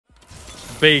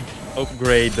Big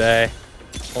upgrade there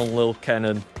on Lil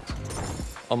Kennen.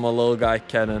 On my little guy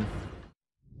Kennen.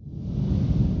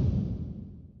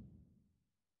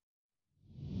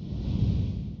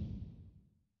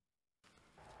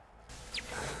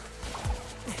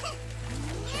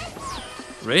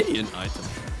 Radiant item.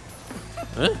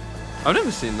 Huh? I've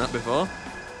never seen that before.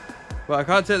 But I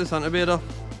can't take the Santa beard off.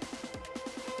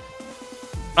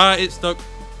 Ah, it's stuck.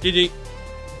 GG.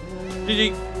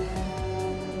 GG.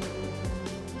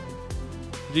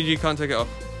 GG, can't take it off.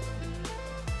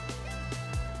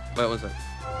 Wait, one sec.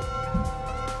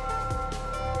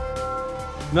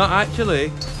 No,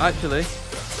 actually, I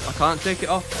can't take it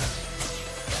off.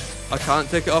 I can't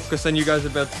take it off because then you guys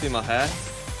will be able to see my hair.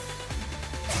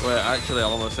 Wait, actually, I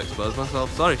almost exposed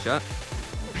myself. Sorry, chat.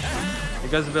 You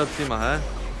guys will be able to see my hair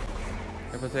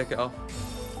if I take it off.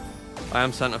 I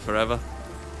am Santa forever.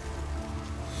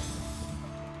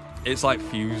 It's like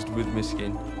fused with my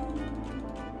skin.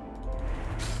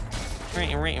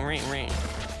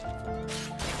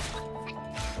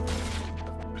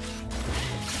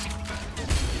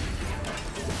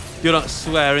 You're not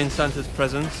swearing Santa's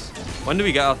presents. When do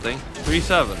we get our thing?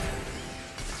 3-7.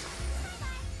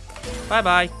 Bye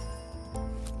bye.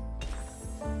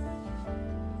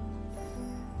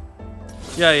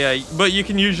 Yeah, but you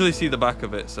can usually see the back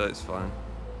of it, so it's fine.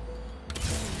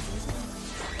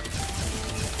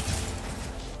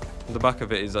 The back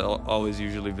of it is always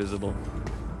usually visible.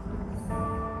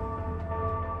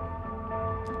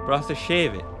 But I have to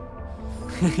shave it.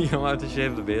 You don't have to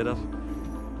shave the beard off.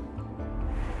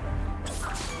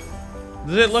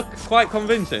 Does it look quite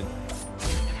convincing?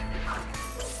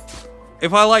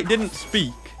 If I like didn't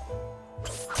speak,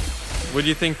 would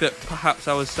you think that perhaps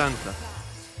I was Santa?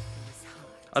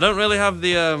 I don't really have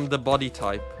the body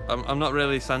type. I'm not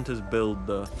really Santa's build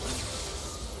though.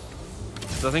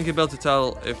 So I think you'll be able to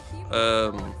tell if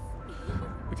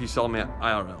you saw me at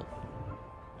IRL.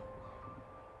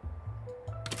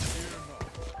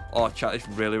 Oh, chat, this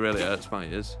really hurts my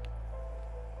ears.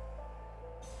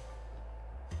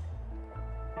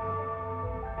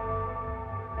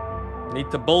 Need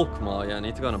to bulk more, yeah, I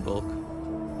need to go on a bulk.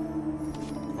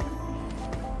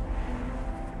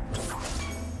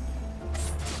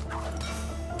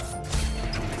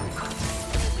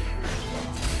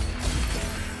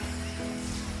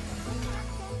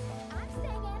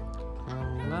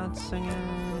 I'm not singing.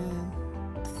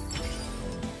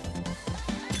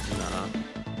 Nah.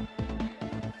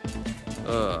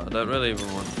 I don't really even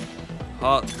want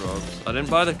Heartthrobs. I didn't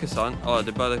buy the Cassandra. Oh, I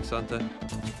did buy the Cassandra.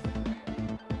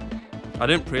 I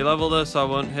didn't pre-level this, so I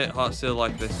won't hit Heartsteel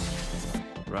like this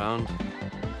round.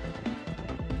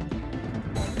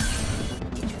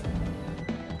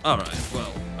 Alright,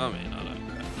 well, I mean, I don't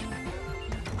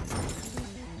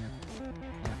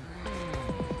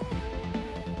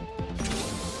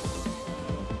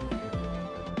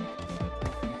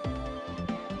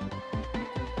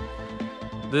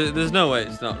care. There's no way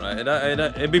it's not right.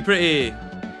 It'd be pretty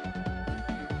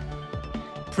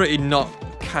not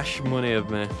cash money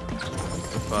of me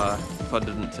if I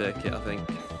didn't take it, I think.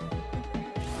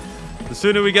 The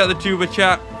sooner we get the tuber,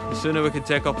 chat, the sooner we can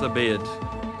take off the beard.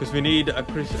 Because we need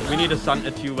a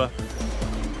Santa tuber.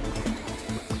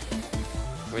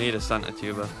 We need a Santa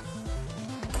tuber.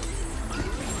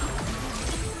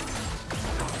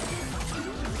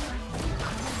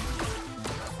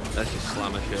 Let's just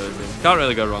slam a Shojin. Can't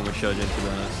really go wrong with Shojin, to be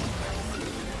honest.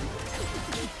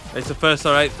 It's the first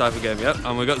or 8th type of game, yep.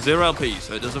 And we got 0 LP,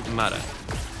 so it doesn't matter.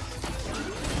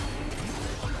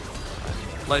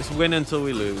 Let's win until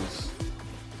we lose.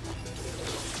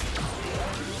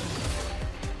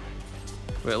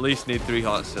 We at least need 3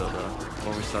 Heartsteel though,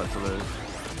 when we start to lose.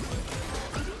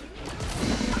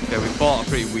 Okay, we fought a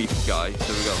pretty weak guy,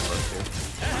 so we got lucky.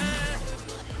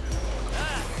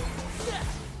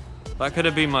 That could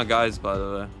have been my guys, by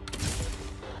the way.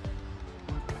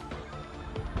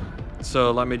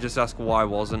 So let me just ask, why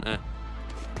wasn't it?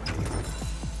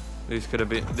 These could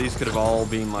have all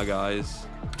been my guys.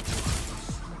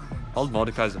 Old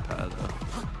Mordecai's a pair though.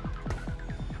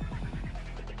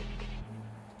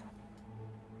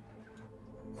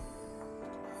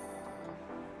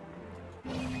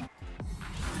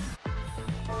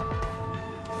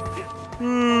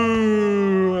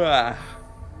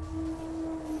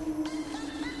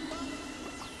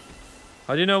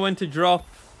 How do you know when to drop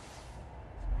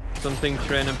something,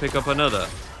 train, and pick up another?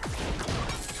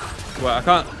 Well,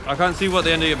 I can't see what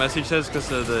the end of your message says because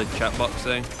of the chat box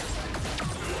thing.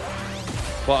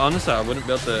 But honestly, I wouldn't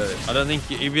be able to. I don't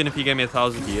think even if you gave me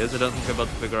 1,000 years, I don't think I'd be able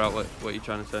to figure out what you're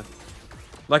trying to say.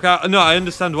 Like, no, I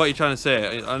understand what you're trying to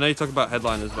say. I know you talk about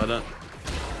headliners, but I don't.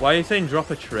 Why are you saying drop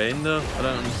a train though? I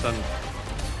don't understand.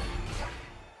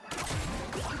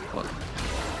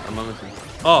 Am I missing?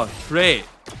 Oh, trait.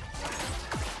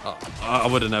 Oh, I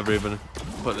would have never even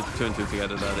put the 2 and 2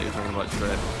 together there that you're talking about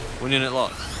trait. When unit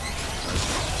lost.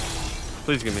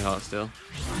 Please give me Heartsteel.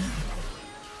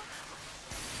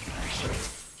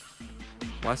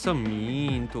 Why so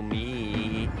mean to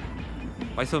me?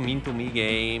 Why so mean to me,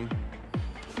 game?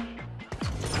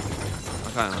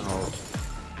 I can't hold.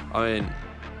 I mean,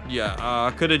 yeah,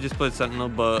 I could have just played Sentinel,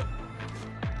 but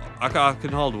I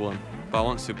can hold one. But I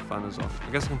want Superfan as well.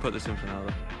 I guess I can put this in for now,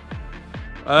 though.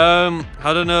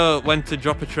 I don't know when to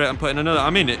drop a trait and put in another.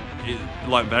 I mean, it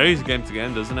like varies game to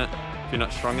game, doesn't it? If you're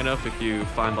not strong enough, if you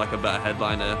find like a better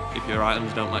headliner, if your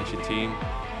items don't match your team.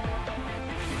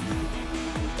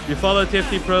 You follow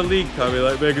TFT Pro League, Tommy,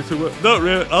 like making some work? Not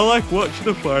really. I like watching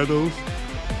the finals.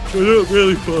 I don't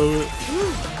really follow it.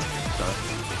 Sorry.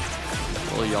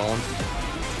 Little yawn.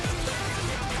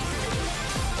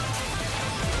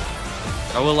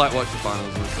 I will like watch the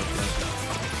finals and stuff.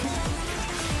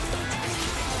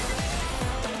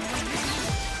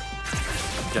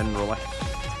 Though. Generally.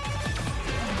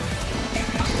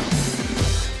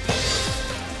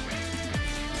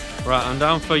 Right, I'm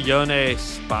down for Yone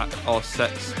Spat or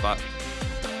Set Spat.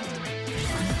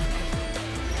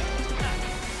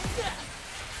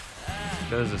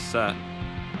 There's a Set.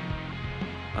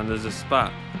 And there's a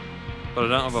Spat. But I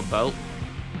don't have a belt.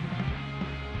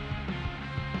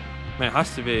 I mean, it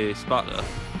has to be Spat though.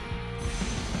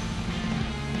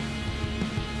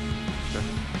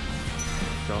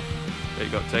 Sure. There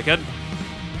you go, take it.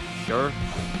 Sure.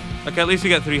 Okay, at least we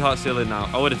get 3 Heartsteel in now.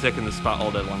 I would have taken the Spat all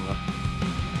day long though.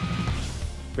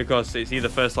 Because it's either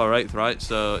first or 8th, right?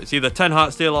 So it's either 10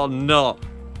 Heartsteel or not.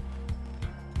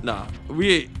 Nah,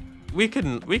 we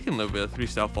can live with a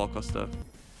 3-star 4-coster.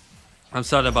 I'm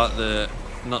sad about the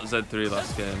not Z3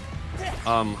 last game.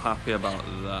 I'm happy about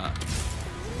that.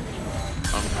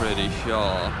 I'm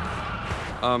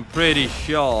pretty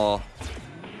sure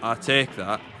I take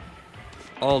that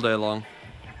all day long.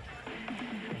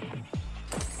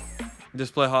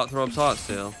 Just play Heartthrobs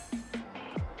Heartsteel.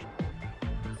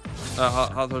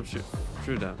 Heartthrobs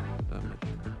true damage.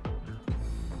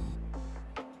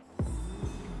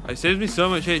 It saves me so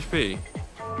much HP.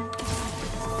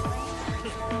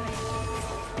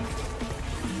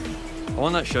 I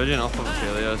want that Shojin off of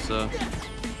Ophelia, so.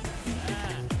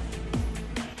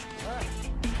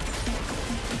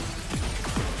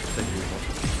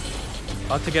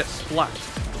 Hard to get splashed.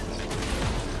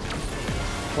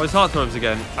 What is Heartthrobs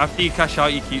again? After you cash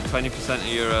out, you keep 20% of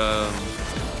your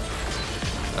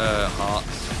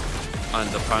hearts, and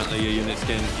apparently your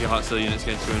Heartsteel units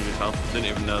gain 200 health. Didn't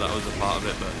even know that was a part of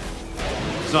it, but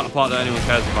it's not a part that anyone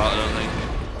cares about, I don't think.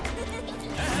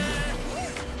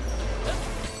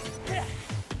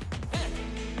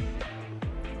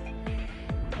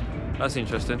 That's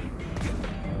interesting.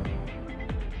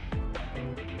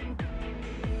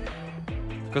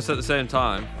 Because at the same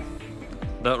time,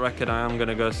 don't reckon I am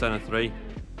gonna go center 3.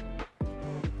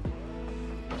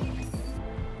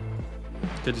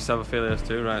 Could just have a Philios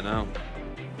too right now.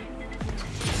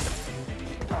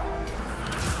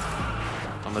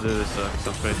 I'm gonna do this though, because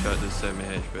I'm pretty sure it does save me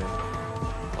HP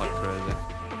like crazy.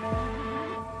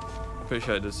 Pretty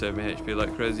sure it does save me HP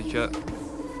like crazy, chat.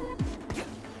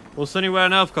 Will Sunny wear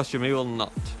an elf costume? He will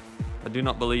not. I do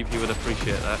not believe he would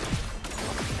appreciate that.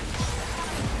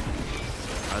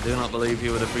 I do not believe he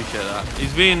would appreciate that.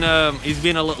 He's been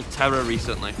a little terror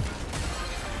recently.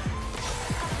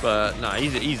 But nah,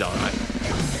 he's alright.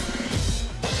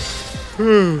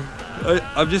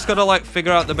 I've just got to like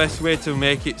figure out the best way to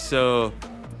make it so,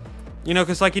 you know,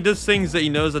 because like he does things that he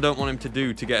knows I don't want him to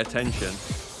do to get attention,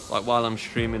 like while I'm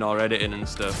streaming or editing and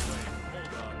stuff.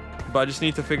 But I just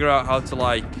need to figure out how to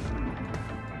like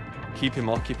keep him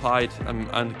occupied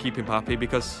and keep him happy,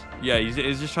 because yeah, he's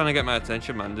just trying to get my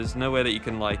attention, man. There's no way that you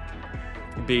can like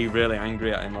be really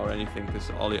angry at him or anything,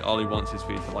 because all he wants is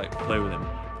for you to like play with him.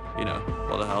 You know,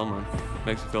 what the hell, man?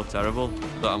 Makes me feel terrible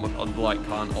that I'm like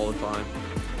can't all the time.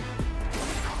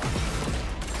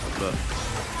 But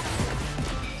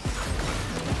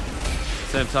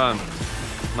same time,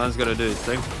 man's got to do his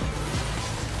thing.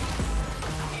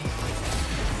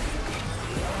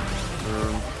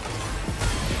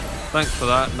 Thanks for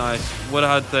that. Nice. Would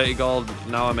have had 30 gold.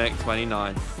 Now I make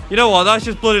 29. You know what? That's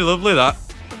just bloody lovely. That.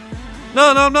 No,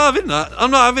 I'm not having that. I'm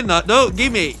not having that. Don't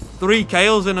give me 3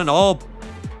 KOs in an orb.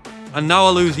 And now I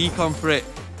lose econ for it.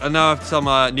 And now I have to tell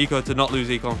my Nico to not lose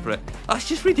econ for it. That's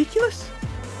just ridiculous.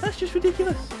 That's just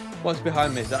ridiculous. What's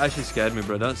behind me? That actually scared me,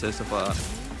 bro. Don't say stuff like that.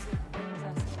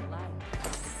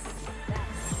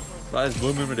 That is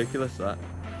blooming ridiculous, that.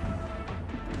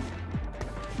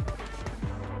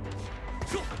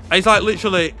 It's like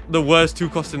literally the worst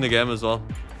 2-cost in the game as well.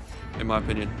 in my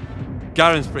opinion.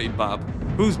 Garen's pretty bab.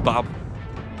 Who's bab?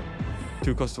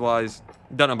 2 cost wise.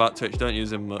 Don't know about Twitch, don't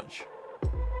use him much.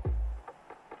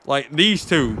 Like, these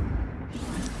two,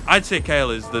 I'd say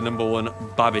Kale is the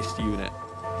 #1 babbest unit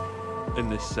in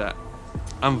this set.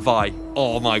 And Vi.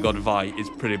 Oh my god, Vi is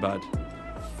pretty bad.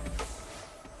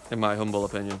 In my humble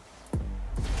opinion.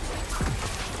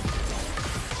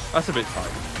 That's a bit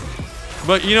tight.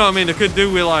 But you know what I mean? They could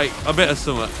do with like a bit of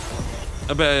summer.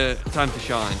 A bit of time to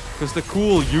shine. Because they're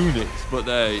cool units, but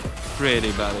they're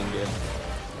pretty bad in game.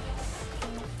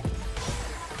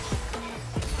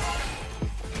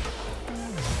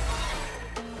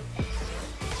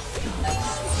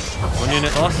 One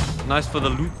unit lost. Nice for the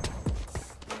loot.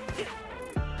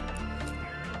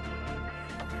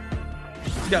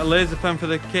 Get a laser pen for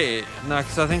the kit. No,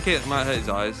 because I think it might hurt his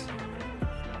eyes.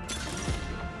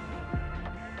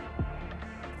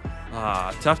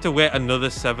 Ah, to have to wait another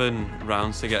 7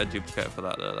 rounds to get a duplicate for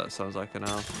that though, that sounds like an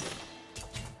L.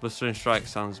 Blistering Strikes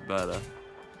sounds better.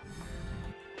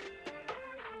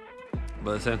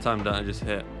 But at the same time, don't I just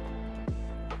hit?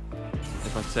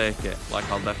 If I take it, like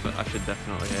I should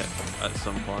definitely hit at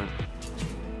some point.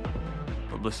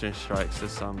 But Blistering Strikes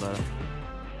does sound better.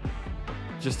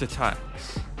 Just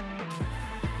attacks.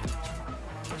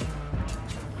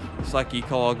 It's like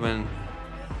Eco Augment,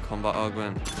 Combat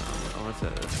Augment. I want to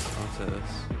take this. I want to take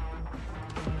this.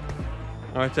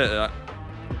 I want to take that.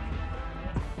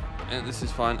 And this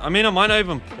is fine. I mean, I might not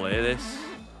even play this.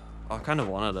 I kind of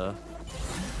want to though.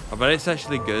 I bet it's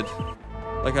actually good.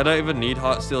 Like, I don't even need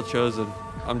Heartsteel Chosen.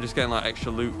 I'm just getting like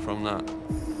extra loot from that.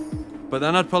 But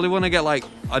then I'd probably want to get like,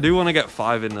 I do want to get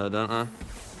 5 in there, don't I?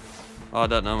 Oh, I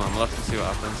don't know, man. We'll have to see what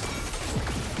happens.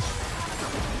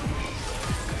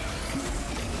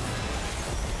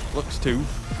 Looks 2.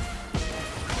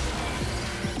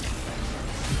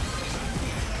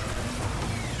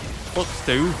 Looks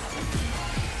 2.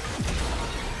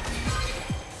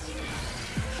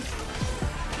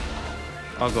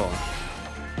 Oh, go on.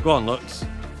 Go on, Lux.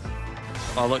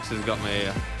 Oh, Lux has got me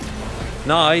here.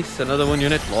 Nice. Another 1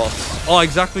 unit lost. Oh,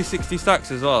 exactly 60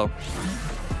 stacks as well.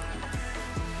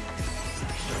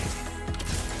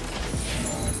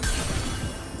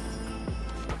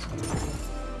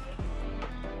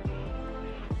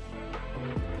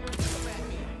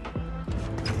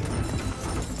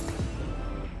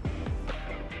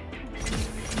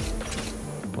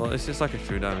 Well, it's just like a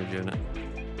true damage unit.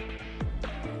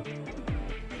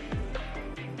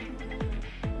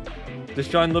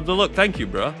 Just try and love the look. Thank you,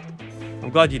 bro.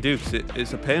 I'm glad you do, because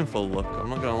it's a painful look. I'm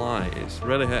not gonna lie. It's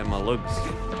really hurting my lugs.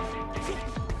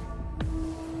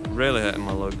 Really hurting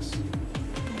my lugs.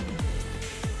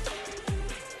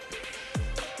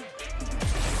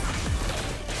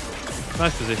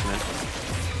 Nice positioning.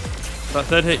 That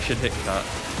 3rd hit should hit Cat.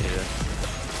 Yeah.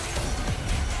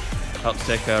 Helps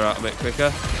take her out a bit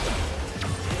quicker.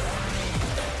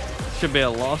 Should be a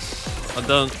loss. I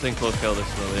don't think we'll kill this,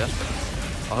 will we?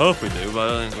 I hope we do, but I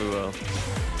don't think we will.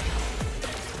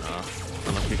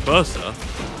 I'm looking closer.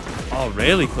 Oh,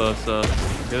 really closer.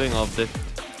 Killing object.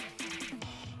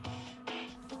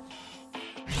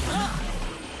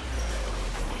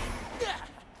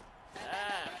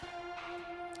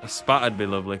 A spat would be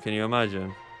lovely, can you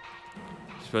imagine?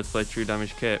 Just about to play true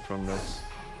damage kit from this.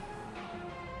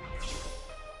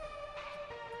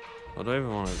 What do I even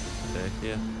want to take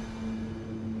here?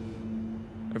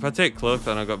 If I take Cloak,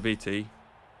 then I've got BT.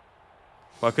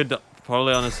 But I could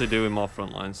probably honestly do with more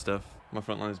frontline stuff. My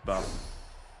frontline is bad.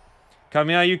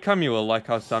 Cammy, are you Camuel like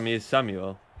how Sammy is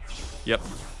Samuel? Yep.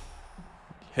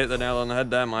 Hit the nail on the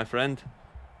head there, my friend.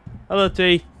 Hello,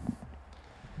 T.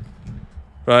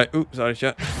 Right, oops, sorry,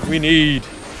 chat. We need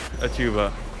a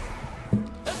tuber.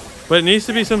 But it needs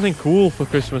to be something cool for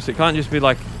Christmas. It can't just be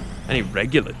like any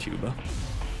regular tuber.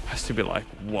 It has to be like,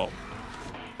 whoa.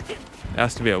 It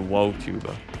has to be a whoa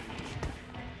tuber.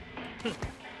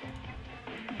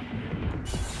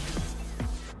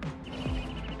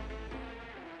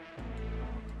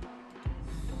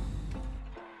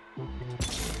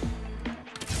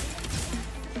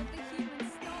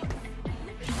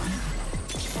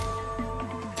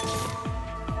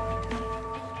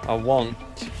 I want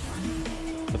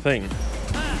the thing.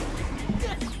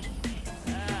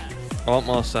 I want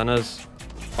more centers.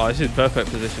 Oh, this is perfect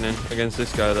positioning against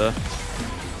this guy there.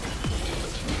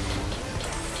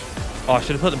 Oh, I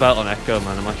should have put the belt on Echo,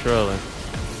 man. Am I trolling?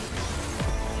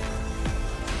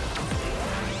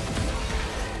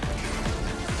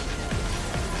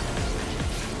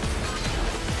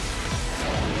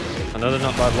 Another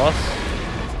not bad loss.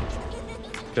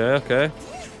 Okay, okay.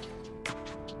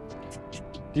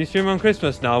 Do you stream on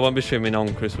Christmas? No, I won't be streaming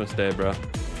on Christmas Day, bro.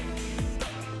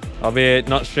 I'll be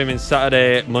not streaming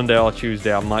Saturday, Monday or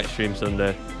Tuesday. I might stream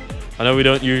Sunday. I know we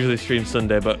don't usually stream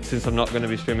Sunday, but since I'm not going to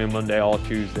be streaming Monday or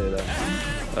Tuesday then,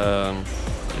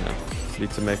 you know, just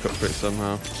need to make up for it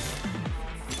somehow.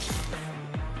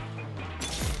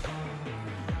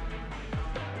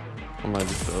 I might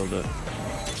just build it.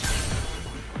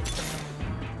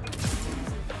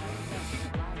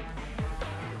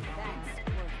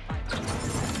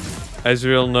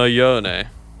 Ezreal no Yone.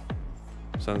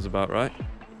 Sounds about right.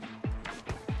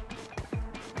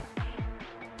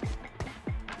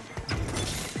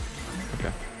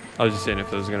 Okay. I was just seeing if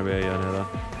there was going to be a Yone there.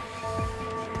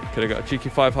 Could have got a cheeky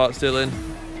 5 Heartsteel in.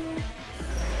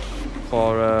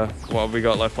 For, what have we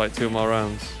got left? Like 2 more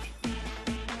rounds.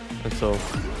 Until,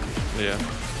 yeah.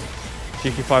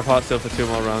 Cheeky 5 Heartsteel for 2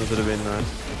 more rounds would have been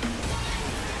nice.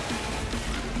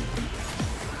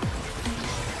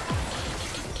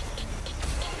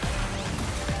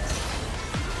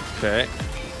 Okay.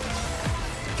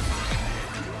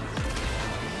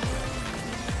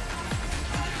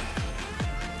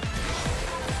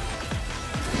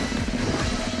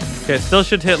 Okay, it still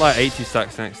should hit like 80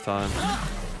 stacks next time.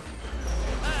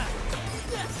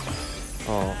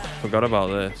 Oh, forgot about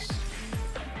this.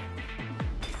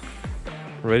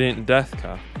 Radiant Death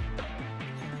Cap.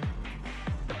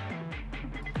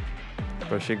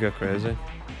 Bro, she'd go crazy.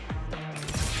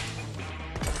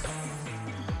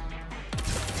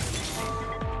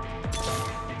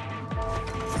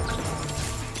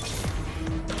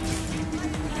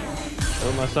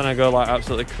 Oh, my son, I go like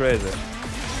absolutely crazy.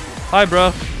 Hi,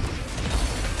 bro.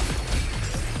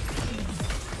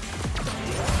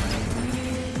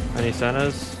 Any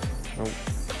centers? Oh.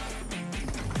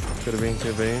 Could have been,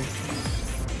 could be.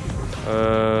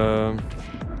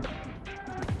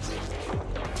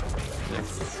 Yeah.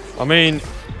 I mean,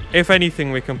 if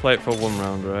anything, we can play it for 1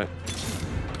 round, right?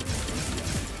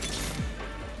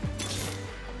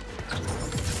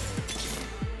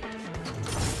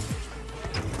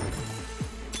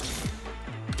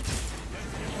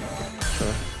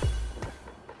 Okay.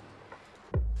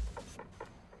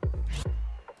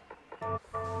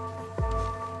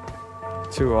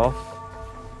 2 off.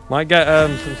 Might get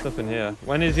some stuff in here.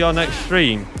 When is your next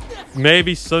stream?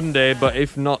 Maybe Sunday, but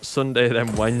if not Sunday,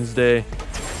 then Wednesday.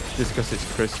 Just because it's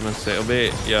Christmas. It'll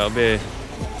be, yeah, it'll be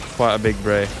quite a big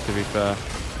break, to be fair.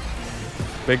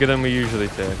 Bigger than we usually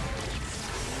take.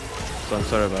 So I'm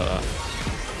sorry about that.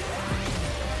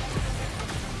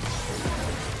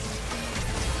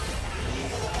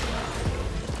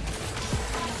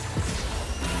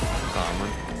 Oh,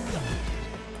 man.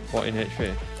 What in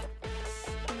HP?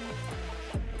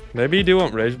 Maybe you do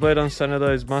want Rageblade on center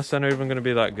though. Is my center even going to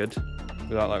be that good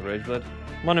without like Rageblade?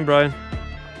 Morning, Brian.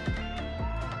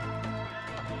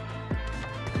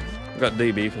 I've got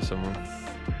DB for someone.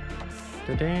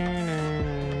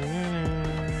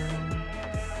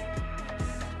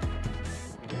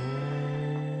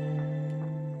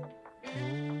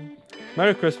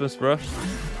 Merry Christmas, bro.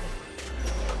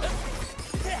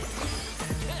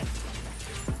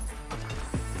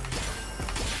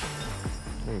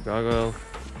 Ooh, gargoyle.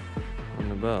 On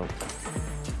the bell.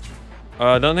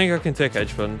 I don't think I can take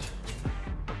Edge Fund.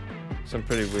 So I'm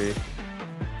pretty weak.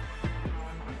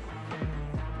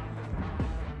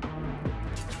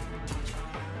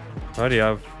 I already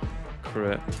have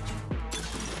crit.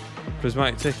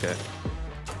 Prismatic Ticket.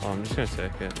 Oh, I'm just gonna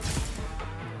take it.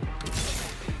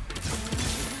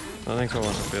 I think I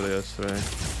want Aphelios 3.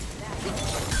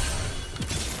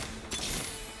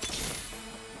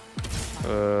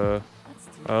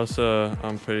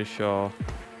 I'm pretty sure.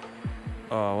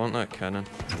 Oh, I want that cannon.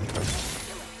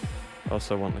 I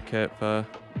also want the cape there.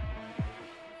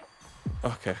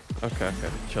 Okay.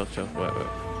 Chill. Wait.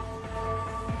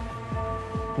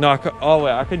 No, I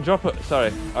can drop it.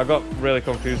 Sorry, I got really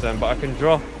confused then, but I can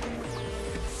drop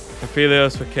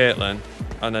Aphelios for Caitlyn,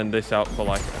 and then this out for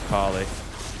like a Carly.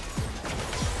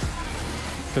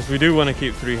 Because we do want to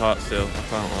keep 3 Heartsteel, I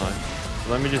can't lie.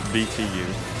 So let me just BTU.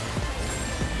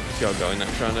 You're going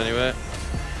next round anyway.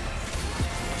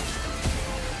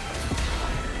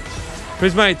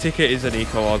 Prismatic Ticket is an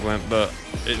eco augment, but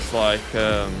it's like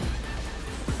I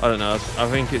don't know. I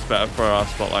think it's better for our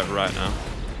spotlight right now.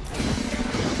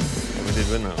 We did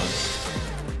win that one.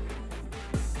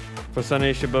 For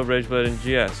Sunny, above Rageblade and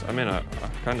GS. I mean, I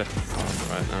kind of can't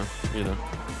right now. You know,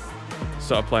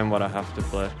 sort of playing what I have to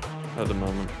play at the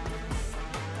moment.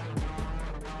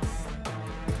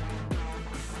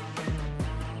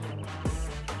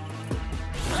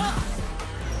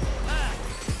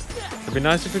 It'd be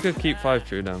nice if we could keep 5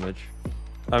 true damage.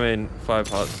 I mean, 5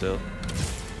 Heartsteel.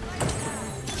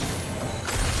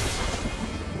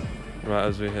 Right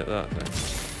as we hit that thing.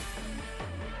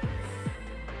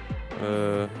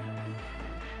 Oh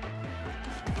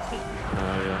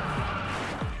yeah.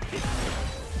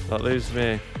 That leaves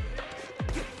me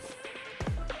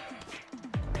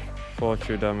 4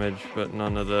 true damage, but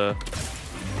none of the...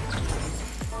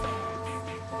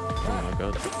 Oh my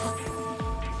god.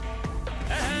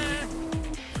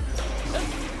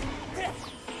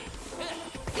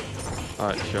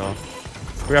 Alright, sure.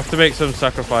 We have to make some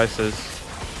sacrifices.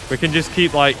 We can just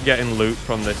keep like getting loot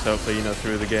from this, hopefully, you know,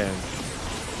 through the game.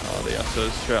 Oh, the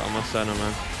Yasuo's straight on my center,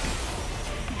 man.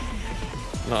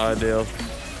 Not ideal.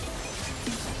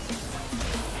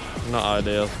 Not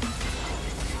ideal.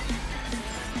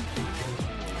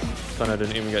 I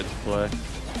didn't even get to play.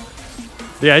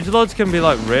 The edgelords can be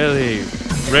like really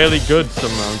good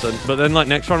some rounds, but then like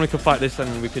next round we could fight this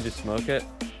and we could just smoke it.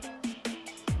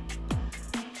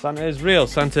 Santa is real.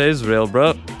 Santa is real,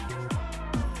 bro.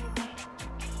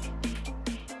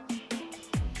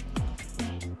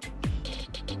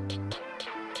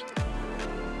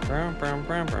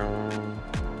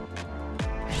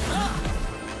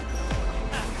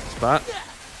 Spat.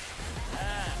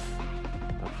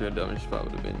 After a damage spat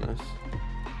would have been nice.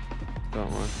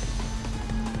 Don't mind.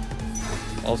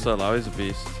 Also, Lowry's a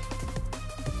beast.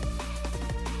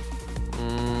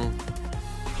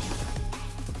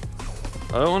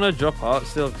 I don't want to drop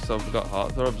Heartsteel because I've got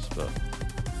Heartthrobs, but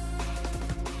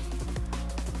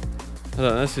I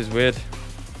don't know, this is weird.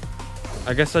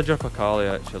 I guess I drop Akali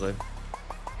actually.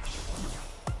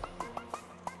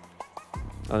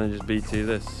 And then just BT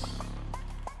this.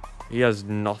 He has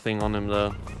nothing on him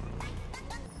though.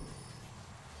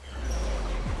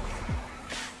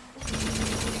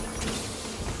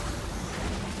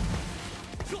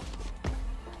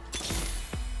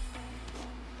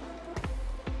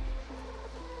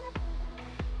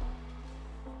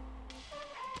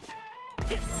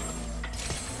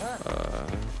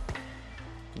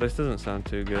 This doesn't sound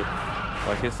too good.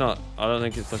 Like it's not, I don't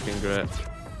think it's looking great.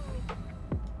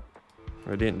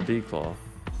 Radiant Declaw.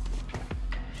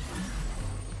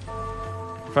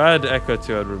 If I had Echo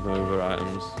 2, I'd remove her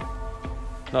items.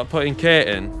 Not putting Kate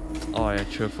in. Oh yeah,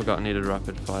 true, I forgot I needed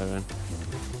rapid fire in.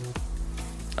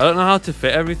 I don't know how to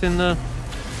fit everything though.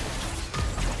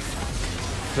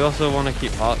 We also want to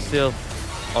keep Heartsteel.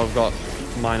 I've got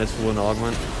 -1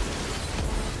 augment.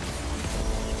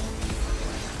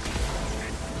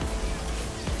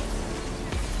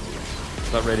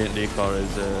 That Radiant Declaw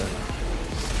is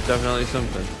definitely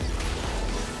something.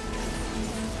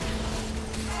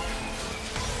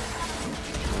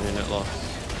 Unit loss.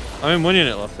 I mean, 1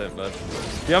 unit loss ain't bad.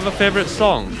 Do you have a favourite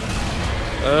song?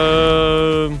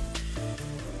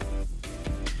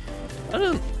 I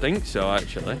don't think so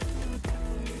actually.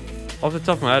 Off the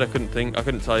top of my head, I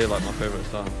couldn't tell you like my favourite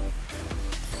song.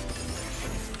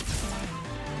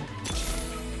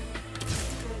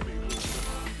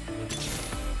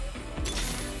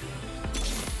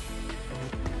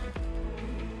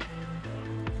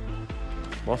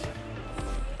 What?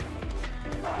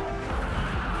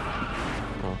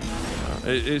 Oh.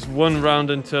 It's 1 round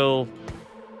until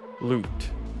loot.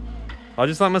 I'll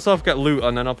just let myself get loot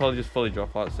and then I'll probably just fully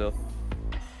drop Heartsteel.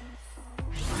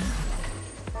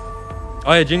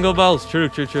 Oh yeah, Jingle Bells. True.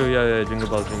 Yeah, Jingle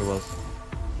Bells.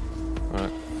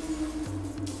 Alright.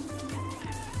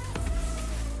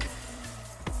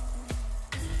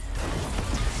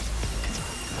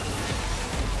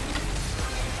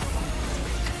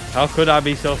 How could I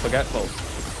be so forgetful?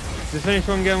 Just finished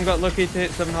 1 game, got lucky to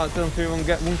hit 7 Heartsteel and 3-1,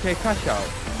 get 1k cash out.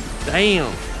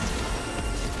 Damn!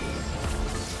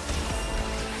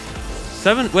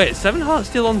 7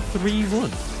 Heartsteel on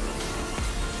 3-1.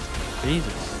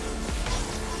 Jesus.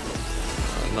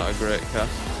 Not a great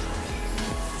cast.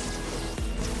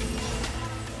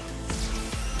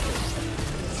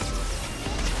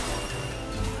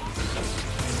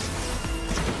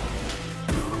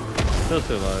 Still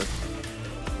too low.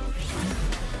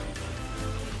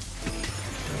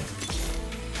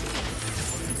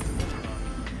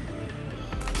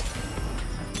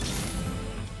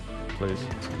 Please.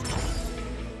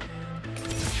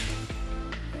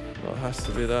 Well, it has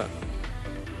to be that.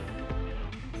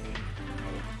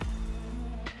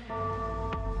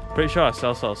 Pretty sure I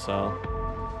sell.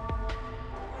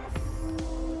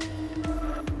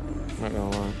 Not gonna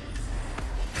lie.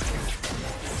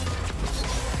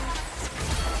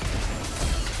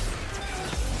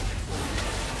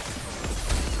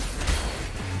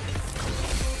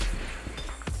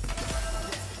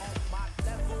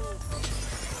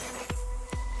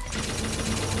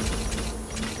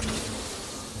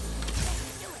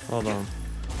 Hold on.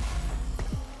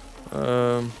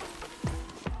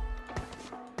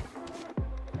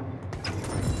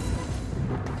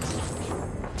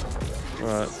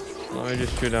 Right. Let me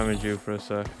just true damage you for a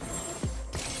sec.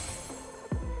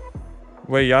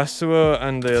 Wait, Yasuo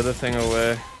and the other thing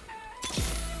away.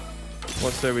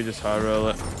 Let's say we just high roll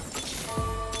it.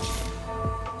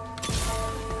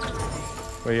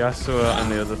 Wait, Yasuo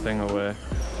and the other thing away.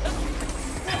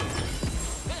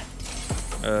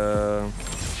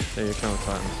 There you come,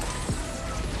 Titans.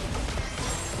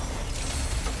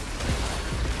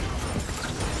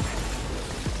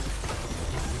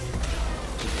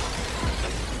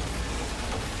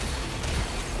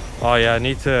 Oh yeah, I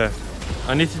need to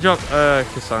drop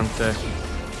Cassante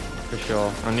for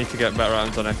sure. I need to get better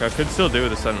items on Echo. I could still do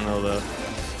with the Sentinel though.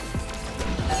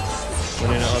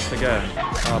 Winning it up again.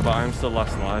 Oh, but I'm still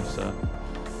last life, so.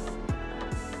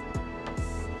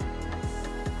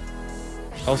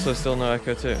 Also, still no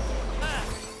Echo too.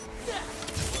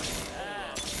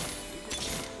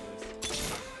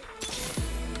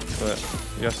 But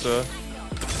Yasuo.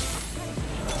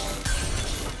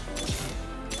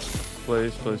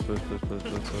 Please, please, please, please, please,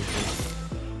 please, please, please.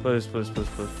 Please, please, please,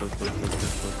 please, please, please, please,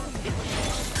 please, please.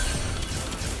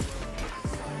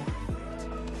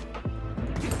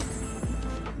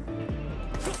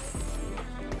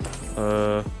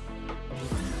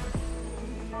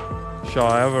 Sure,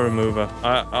 I have a remover.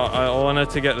 I wanted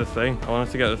to get the thing. I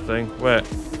wanted to get the thing. Wait,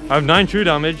 I have 9 true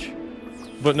damage,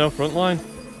 but no frontline.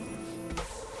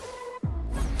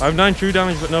 I have 9 true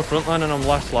damage, but no frontline, and I'm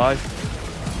last life.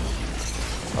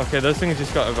 Okay, those things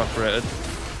just got evaporated.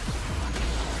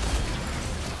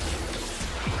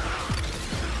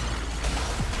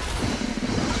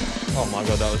 Oh my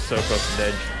god, that was so close to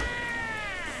dead.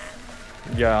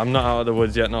 Yeah, I'm not out of the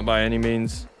woods yet, not by any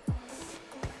means.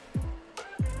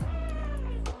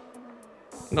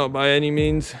 Not by any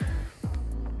means.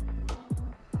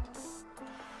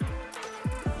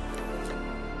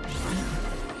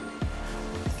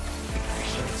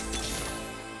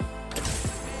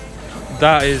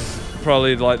 That is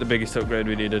probably like the biggest upgrade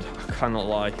we needed. I cannot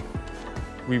lie.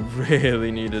 We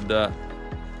really needed that.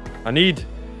 I need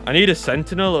a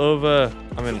Sentinel over.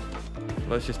 I mean,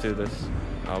 let's just do this.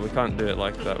 Oh, we can't do it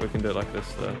like that. We can do it like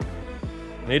this though.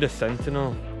 I need a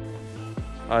Sentinel.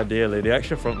 Ideally, the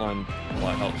extra frontline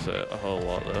like helps it a whole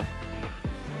lot though.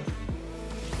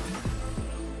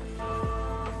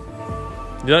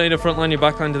 You don't need a frontline. Your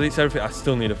backline deletes everything. I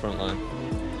still need a frontline.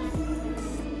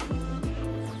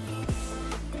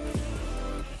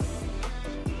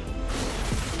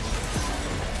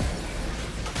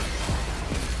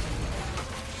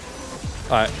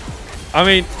 Alright. I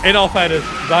mean, in all fairness,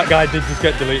 that guy did just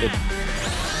get deleted.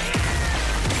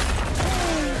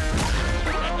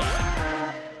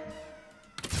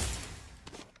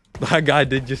 That guy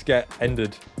did just get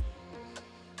ended.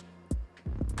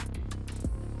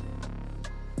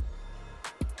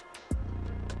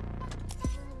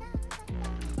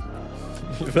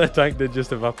 Their tank did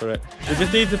just evaporate. It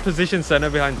just needs a position center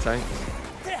behind tanks.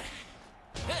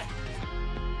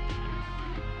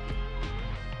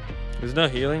 There's no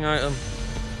healing item.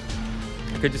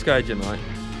 I could just go Edge and Light.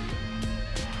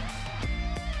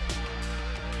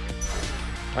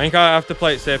 I think I have to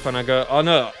play it safe when I go. Oh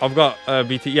no, I've got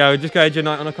BT. Yeah, I'll just go Edge and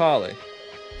Light on Akali.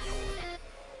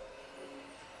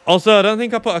 Also, I don't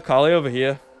think I put Akali over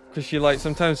here because she like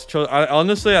sometimes.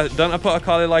 Honestly, I put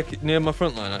Akali like near my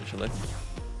front line actually.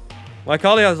 My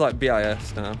Akali has like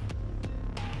BIS now.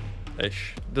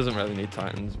 Ish. Doesn't really need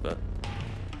Titans, but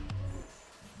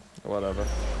whatever.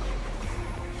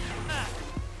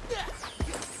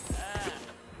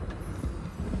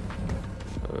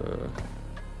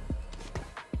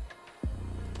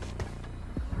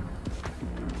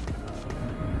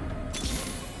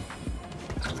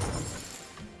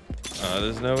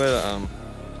 There's no way that I'm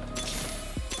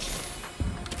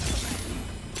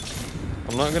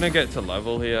not gonna get to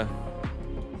level here.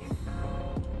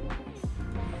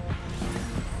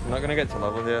 I'm not gonna get to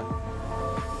level here.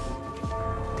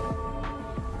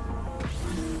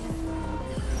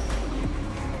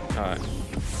 Alright.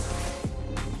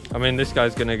 I mean, this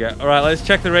guy's gonna get... Alright, let's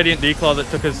check the Radiant Declaw that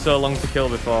took us so long to kill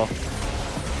before.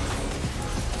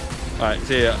 Alright,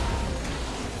 see ya.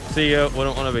 See ya, we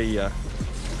don't want to be ya.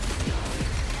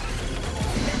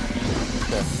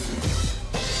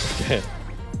 Okay.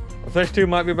 Flash 2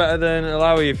 might be better than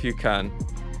Alawi if you can.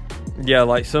 Yeah,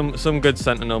 like some good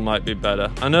Sentinel might be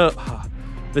better. I know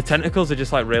the tentacles are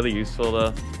just like really useful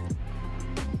though.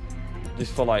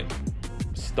 Just for like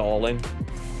stalling.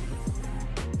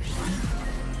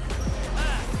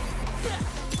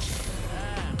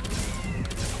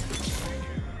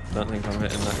 Don't think I'm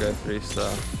hitting that guy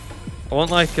 3-star. I want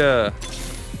like I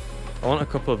want a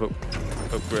couple of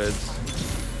upgrades.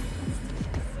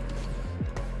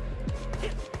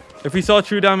 If we saw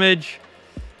true damage,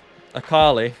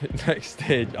 Akali, next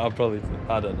stage, I don't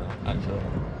know, actually.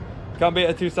 Can't beat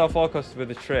a 2-star forecast with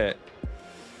a trait.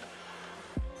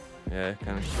 Yeah,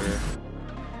 kind of true.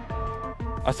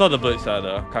 I saw the blitz there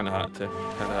though, kind of had to.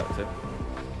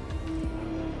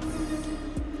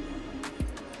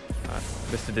 Alright,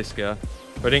 Mr. Disco.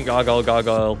 We didn't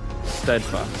gargle,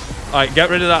 steadfast. Alright, get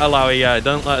rid of that Alawi, yeah,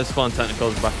 don't let us spawn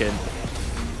tentacles back in.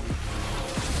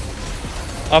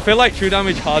 I feel like true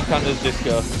damage hard counters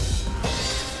Disco.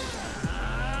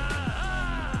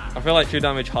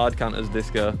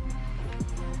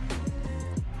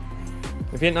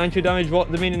 If you hit 9 true damage, what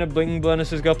the meaning of bling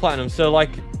bonuses go platinum? So like,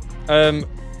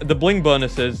 the bling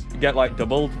bonuses get like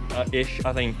doubled ish,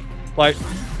 I think. Like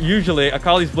usually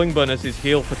Akali's bling bonus is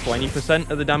heal for 20%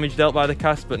 of the damage dealt by the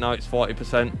cast, but now it's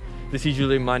 40%. This is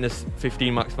usually minus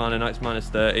 15 max mana, now it's minus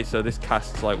 30, so this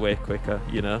casts like way quicker,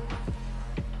 you know.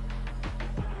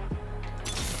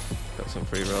 Got some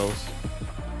free rolls.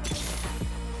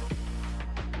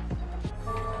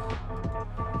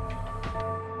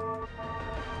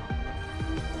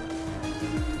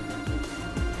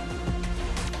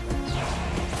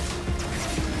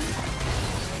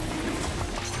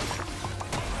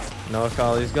 No,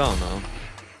 Akali's gone now.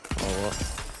 Or what?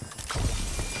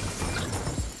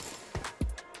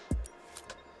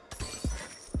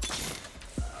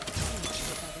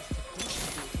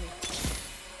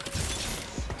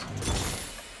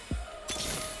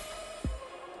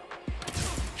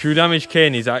 True damage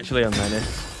Kane is actually a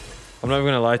menace. I'm not even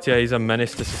gonna lie to you, he's a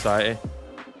menace to society.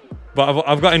 But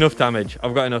I've got enough damage.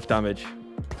 Okay,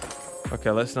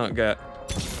 let's not get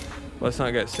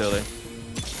silly.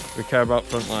 We care about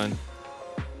frontline.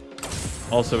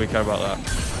 Also, we care about that.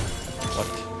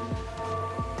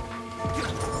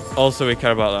 What? Also, we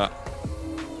care about that.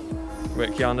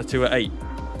 Wait, Kiana 2 at 8.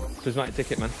 Prismatic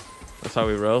Ticket, man. That's how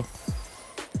we roll.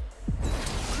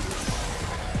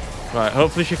 Right,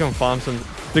 hopefully she can farm some.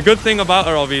 The good thing about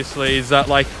her, obviously, is that,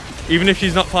 like, even if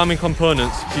she's not farming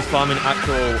components, she's farming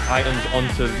actual items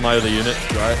onto my other units,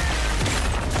 right?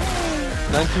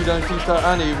 9-2 down 2-star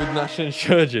Annie with National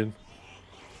Insurgent.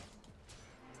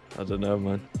 I don't know,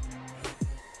 man.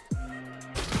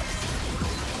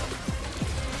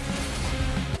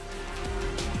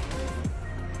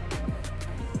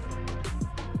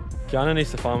 Kiana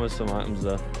needs to farm us some items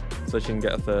though, so she can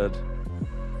get a third.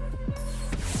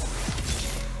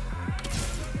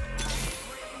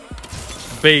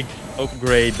 Big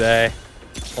upgrade there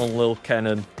on Lil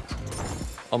Kennen.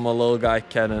 On my little guy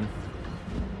Kennen.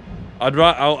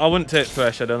 I wouldn't take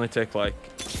Thresh, I'd only take like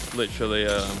literally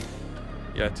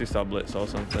yeah, 2-star Blitz or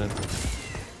something.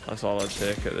 That's all I'd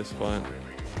take at this point.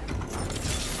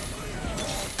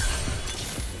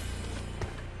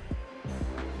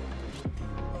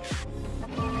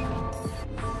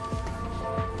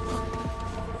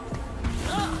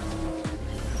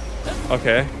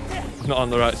 Okay, not on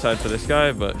the right side for this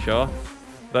guy, but sure.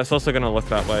 That's also going to look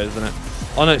that way, isn't it?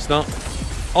 Oh no, it's not.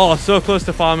 Oh, so close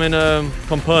to farming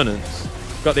components.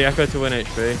 Got the Echo to win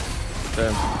HP.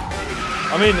 Damn.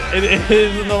 I mean, it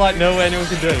isn't like no way anyone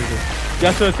can do anything.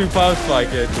 Yasuo 2 power spike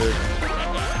here too.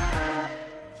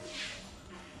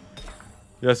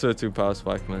 Yasuo 2 power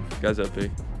spike, man. Guys OP.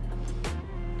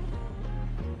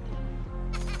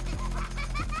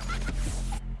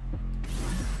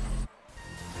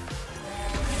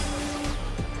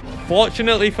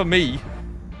 Fortunately for me,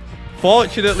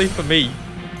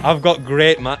 I've got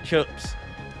great matchups.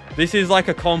 This is like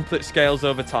a comp that scales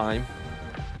over time.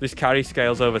 This carry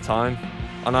scales over time.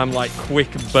 And I'm like quick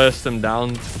burst them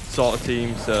down sort of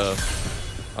team, so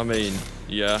I mean,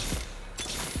 yeah.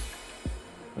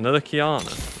 Another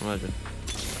Kiana, imagine.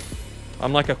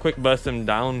 I'm like a quick burst them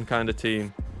down kind of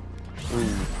team.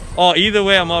 Ooh. Oh, either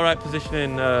way, I'm alright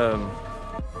positioning that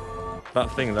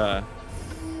thing there.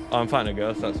 Oh, I'm fighting a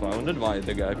ghost, that's why. I wondered why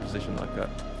the guy positioned like that.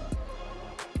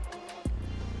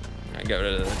 Right, get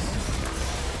rid of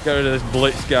this. Get rid of this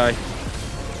blitz guy.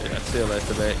 Yeah, see you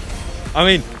later, mate. I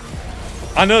mean,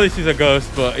 I know this is a ghost,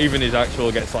 but even his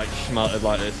actual gets like smelted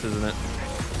like this, isn't it?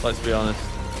 Let's be honest.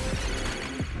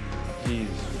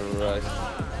 Jesus Christ.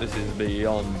 This is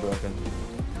beyond broken.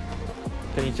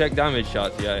 Can you check damage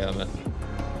shots? Yeah, mate.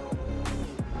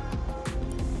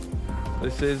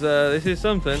 This is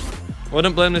something.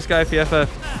 Wouldn't blame this guy for FF.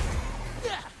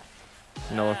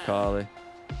 No Akali.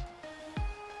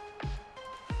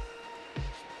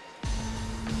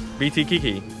 BT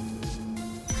Kiki.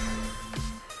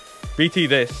 BT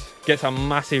this gets a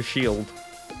massive shield.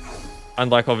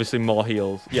 And like obviously more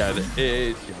heals. Yeah, it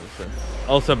is.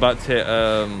 Also about to hit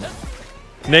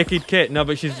Naked Kit. No,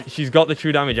 but she's got the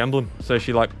true damage emblem. So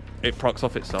she like it procs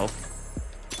off itself.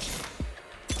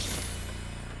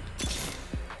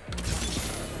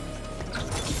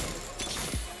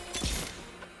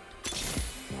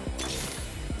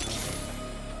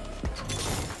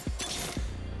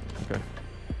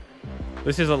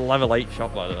 This is a level 8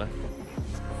 shop, by the way.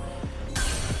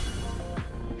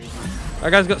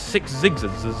 That guy's got 6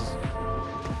 zigzags.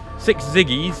 6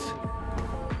 ziggies.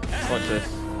 Watch this.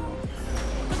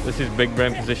 This is big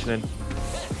brain positioning.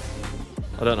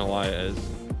 I don't know why it is.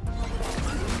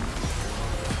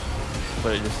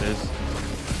 But it just is.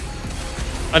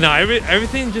 I know,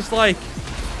 everything just like...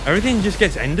 Everything just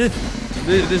gets ended.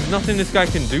 There's nothing this guy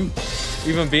can do.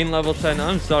 Even being level 10.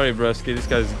 I'm sorry, broski. This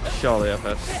guy's surely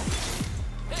FS.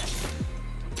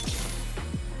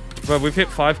 But we've hit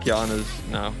 5 Kianas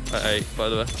now at 8, by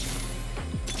the way.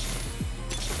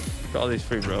 Got all these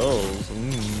free rolls.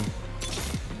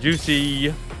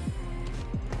 Juicy.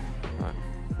 Right.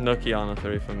 No Kiana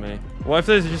 3 for me. What if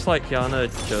there's just like Kiana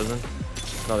chosen?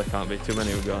 No, there can't be. Too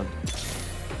many have gone.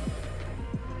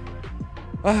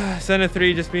 Center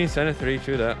 3 just being center 3.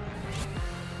 True that.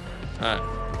 Alright.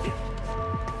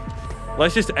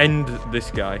 Let's just end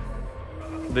this guy.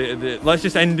 Let's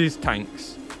just end his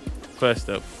tanks. First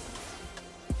up.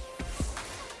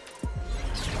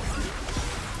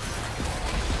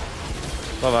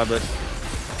 Bye-bye, Blitz.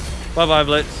 Bye-bye,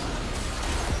 Blitz.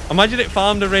 Imagine it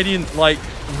farmed a radiant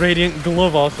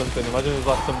glove or something. Imagine it was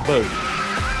like some bug.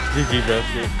 GG, bro.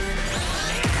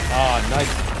 Ah, nice.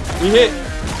 We hit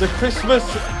the Christmas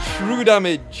true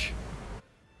damage.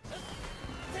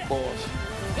 Boss.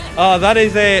 Oh,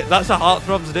 that's a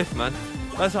Heartthrobs diff, man.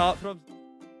 That's a Heartthrobs.